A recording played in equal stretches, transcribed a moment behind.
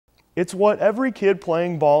It's what every kid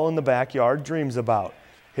playing ball in the backyard dreams about,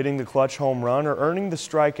 hitting the clutch home run or earning the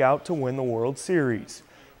strikeout to win the World Series.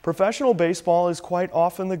 Professional baseball is quite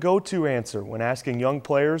often the go-to answer when asking young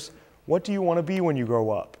players, what do you want to be when you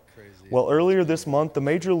grow up? Well, earlier this month, the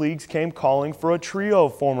major leagues came calling for a trio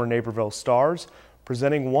of former Naperville stars,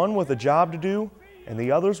 presenting one with a job to do and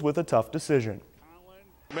the others with a tough decision.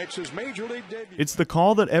 It's the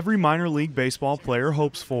call that every minor league baseball player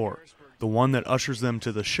hopes for, the one that ushers them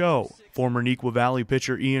to the show. Former Neuqua Valley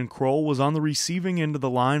pitcher Ian Krol was on the receiving end of the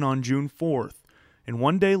line on June 4th, and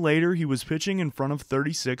one day later he was pitching in front of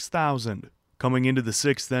 36,000. Coming into the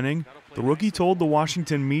sixth inning, the rookie told the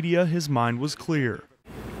Washington media his mind was clear.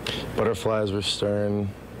 Butterflies were stirring.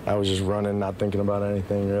 I was just running, not thinking about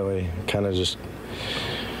anything really, kind of just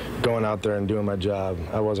going out there and doing my job.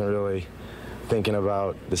 I wasn't really thinking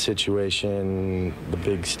about the situation, the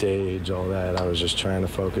big stage, all that. I was just trying to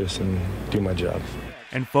focus and do my job.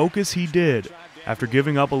 And focus he did. After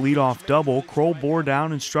giving up a leadoff double, Krol bore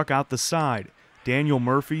down and struck out the side. Daniel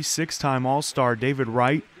Murphy, six-time All-Star David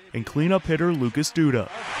Wright, and cleanup hitter Lucas Duda.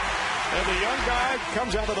 And the young guy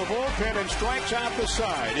comes out of the bullpen and strikes out the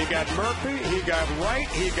side. He got Murphy, he got Wright,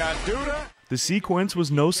 he got Duda. The sequence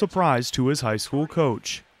was no surprise to his high school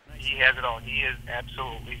coach. He has it all. He is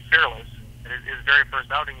absolutely fearless. At his very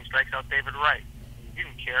first outing, he strikes out David Wright. He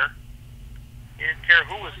didn't care. He didn't care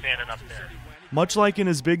who was standing up there. Much like in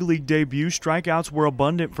his big league debut, strikeouts were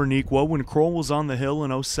abundant for Neuqua when Krol was on the hill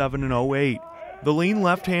in 07 and 08. The lean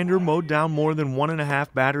left-hander mowed down more than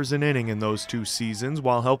 1.5 batters an inning in those two seasons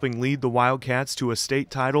while helping lead the Wildcats to a state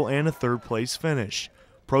title and a third-place finish.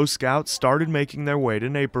 Pro scouts started making their way to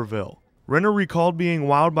Naperville. Renner recalled being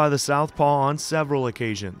wowed by the southpaw on several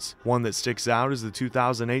occasions. One that sticks out is the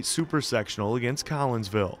 2008 Super Sectional against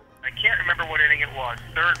Collinsville. I can't remember what inning it was,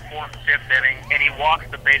 third, fourth, fifth inning, and he walks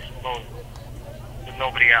the bases loaded with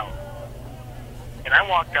nobody out. And I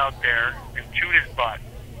walked out there and chewed his butt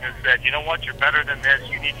and said, you know what, you're better than this,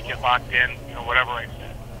 you need to get locked in, whatever I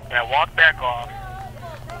said. And I walked back off,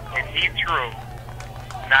 and he threw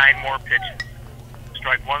 9 more pitches.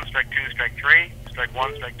 Strike one, strike two, strike three, strike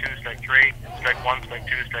one, strike two, strike three, strike one, strike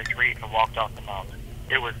two, strike three, and walked off the mound.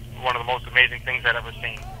 It was one of the most amazing things I'd ever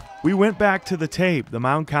seen. We went back to the tape. The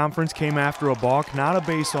Mound Conference came after a balk, not a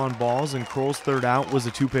base on balls, and Krol's third out was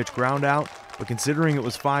a 2-pitch ground out, but considering it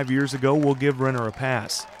was 5 years ago, we'll give Renner a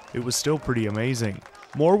pass. It was still pretty amazing.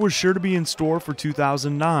 More was sure to be in store for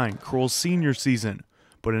 2009, Krol's senior season,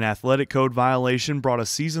 but an athletic code violation brought a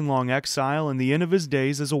season-long exile and the end of his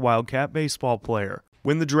days as a Wildcat baseball player.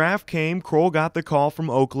 When the draft came, Krol got the call from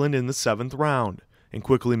Oakland in the 7th round and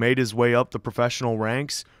quickly made his way up the professional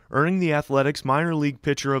ranks, earning the Athletics Minor League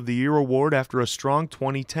Pitcher of the Year award after a strong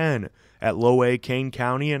 2010 at Low A Kane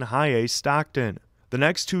County and High A Stockton. The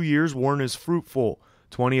next 2 years weren't as fruitful.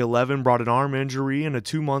 2011 brought an arm injury and a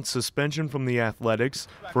 2-month suspension from the Athletics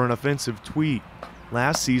for an offensive tweet.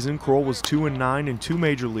 Last season, Krol was 2-9 in 2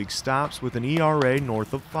 major league stops with an ERA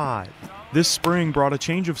north of 5. This spring brought a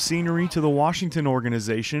change of scenery to the Washington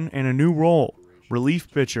organization and a new role, relief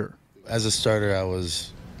pitcher. As a starter, I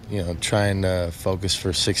was, trying to focus for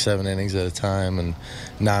 6-7 innings at a time and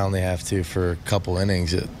not only have to for a couple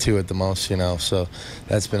innings, 2 at the most, so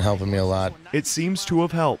that's been helping me a lot. It seems to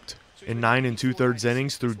have helped. In 9 2/3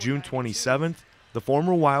 innings through June 27th, the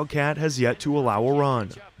former Wildcat has yet to allow a run.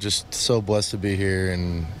 Just so blessed to be here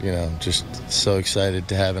and, just so excited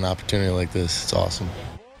to have an opportunity like this. It's awesome.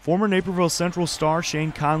 Former Naperville Central star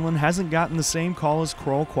Shane Conlon hasn't gotten the same call as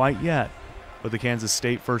Krol quite yet, but the Kansas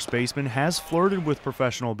State first baseman has flirted with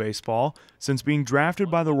professional baseball since being drafted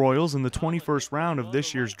by the Royals in the 21st round of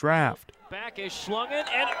this year's draft. Back is slung in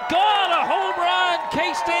and gone! A home run!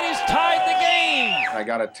 K-State has tied the game! I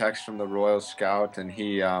got a text from the Royals scout, and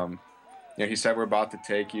he said, we're about to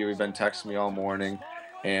take you. He's been texting me all morning,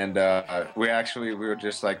 and we were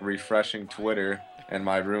just like refreshing Twitter, and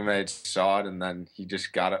my roommate saw it, and then he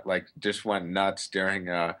just got it, just went nuts during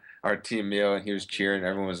our team meal, and he was cheering.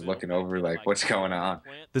 Everyone was looking over like, what's going on?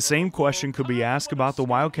 The same question could be asked about the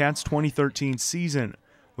Wildcats' 2013 season.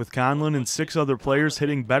 With Conlon and 6 other players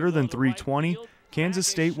hitting better than .320, Kansas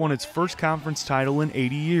State won its first conference title in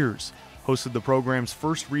 80 years, hosted the program's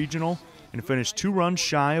first regional, and finished 2 runs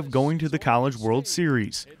shy of going to the College World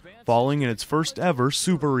Series, falling in its first ever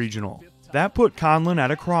Super Regional. That put Conlon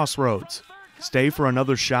at a crossroads. Stay for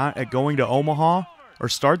another shot at going to Omaha, or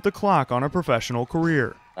start the clock on a professional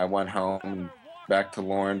career. I went home back to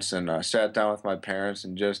Lawrence and sat down with my parents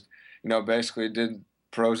and just, basically did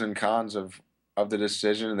pros and cons of the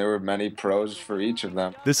decision. There were many pros for each of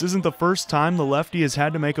them. This isn't the first time the lefty has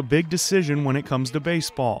had to make a big decision when it comes to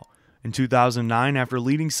baseball. In 2009, after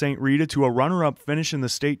leading St. Rita to a runner-up finish in the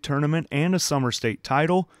state tournament and a summer state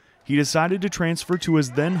title, he decided to transfer to his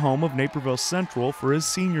then home of Naperville Central for his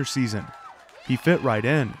senior season. He fit right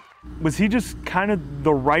in. Was he just kind of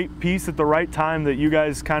the right piece at the right time that you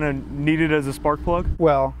guys kind of needed as a spark plug?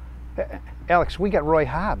 Well, Alex, we got Roy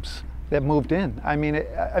Hobbs that moved in. I mean,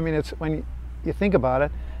 it's when you think about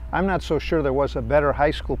it, I'm not so sure there was a better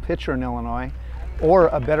high school pitcher in Illinois or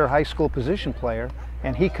a better high school position player.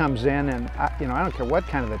 And he comes in, and I don't care what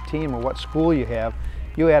kind of a team or what school you have,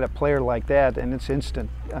 you add a player like that, and it's instant.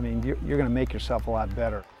 I mean, you're going to make yourself a lot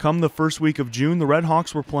better. Come the first week of June, the Red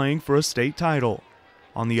Hawks were playing for a state title.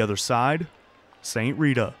 On the other side, St.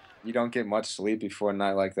 Rita. You don't get much sleep before a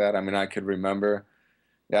night like that. I mean, I could remember,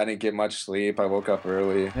 I didn't get much sleep. I woke up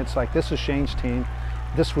early. It's like, this is Shane's team.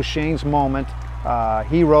 This was Shane's moment.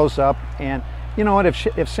 He rose up, and you know what,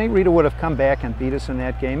 if St. Rita would have come back and beat us in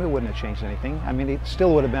that game, it wouldn't have changed anything. I mean, it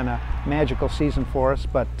still would have been a magical season for us,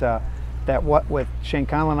 but with Shane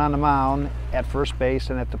Conlon on the mound, at first base,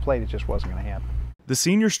 and at the plate, it just wasn't going to happen. The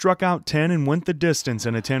senior struck out 10 and went the distance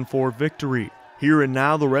in a 10-4 victory. Here and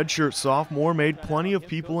now, the redshirt sophomore made plenty of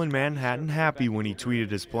people in Manhattan happy when he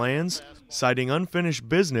tweeted his plans, citing unfinished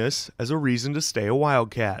business as a reason to stay a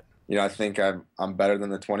Wildcat. I think I'm better than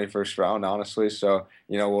the 21st round, honestly, so,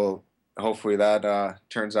 hopefully that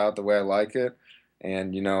turns out the way I like it.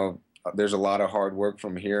 And, there's a lot of hard work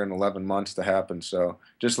from here in 11 months to happen. So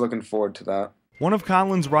just looking forward to that. One of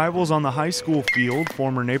Conlon's rivals on the high school field,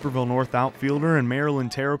 former Naperville North outfielder and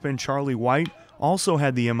Maryland Terrapin Charlie White, also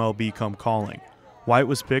had the MLB come calling. White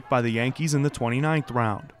was picked by the Yankees in the 29th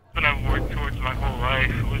round. What I've worked towards my whole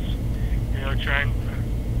life was, trying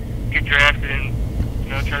to get drafted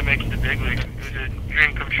and, try to make it to the big league. It was a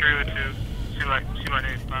dream come true to see my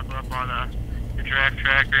name pop up on the draft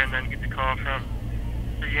tracker and then get the call from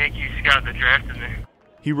the Yankees scout that drafted me.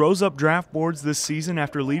 He rose up draft boards this season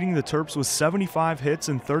after leading the Terps with 75 hits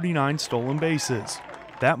and 39 stolen bases.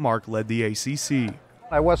 That mark led the ACC.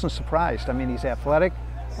 I wasn't surprised. I mean, he's athletic.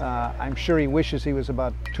 I'm sure he wishes he was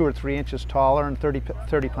about 2 or 3 inches taller and 30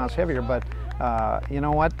 pounds heavier, but you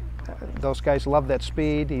know what? Those guys love that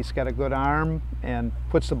speed. He's got a good arm and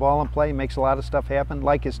puts the ball in play, makes a lot of stuff happen.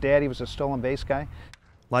 Like his dad, he was a stolen base guy.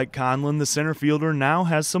 Like Conlon, the center fielder now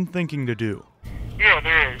has some thinking to do. Yeah,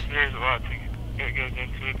 there is a lot that goes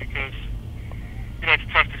into it because it's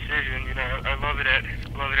a tough decision. I love it at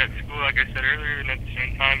school, like I said earlier, and at the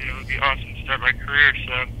same time, it would be awesome to start my career.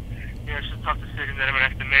 So it's a tough decision that I'm gonna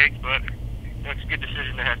have to make, but it's a good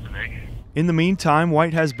decision to have to make. In the meantime,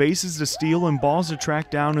 White has bases to steal and balls to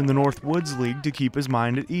track down in the North Woods League to keep his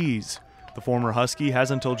mind at ease. The former Husky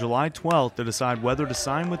has until July 12th to decide whether to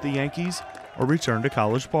sign with the Yankees or return to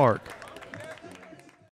College Park.